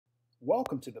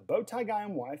Welcome to the Bowtie Guy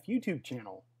and Wife YouTube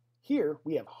channel. Here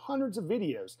we have hundreds of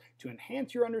videos to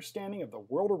enhance your understanding of the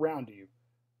world around you.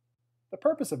 The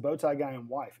purpose of Bowtie Guy and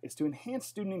Wife is to enhance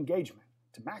student engagement,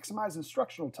 to maximize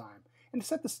instructional time, and to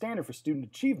set the standard for student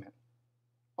achievement.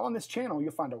 On this channel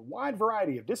you'll find a wide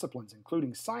variety of disciplines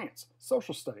including science,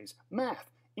 social studies,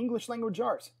 math, English language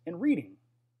arts, and reading.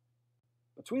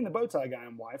 Between the Bowtie Guy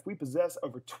and Wife, we possess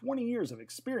over 20 years of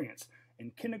experience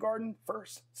in kindergarten,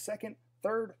 first, second,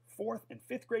 third, fourth, and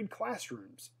fifth grade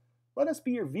classrooms. Let us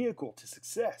be your vehicle to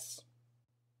success.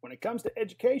 When it comes to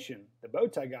education, the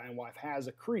Bowtie Guy and Wife has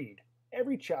a creed: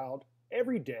 every child,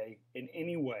 every day, in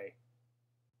any way.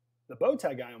 The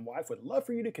Bowtie Guy and Wife would love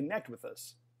for you to connect with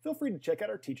us. Feel free to check out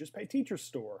our Teachers Pay Teachers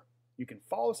store. You can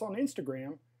follow us on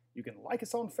Instagram, you can like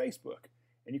us on Facebook,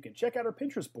 and you can check out our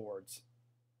Pinterest boards.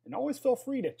 And always feel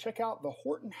free to check out the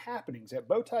Horton happenings at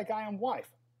Bowtie Guy and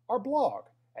Wife, our blog,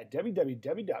 at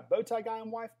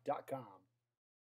www.bowtieguyandwife.com.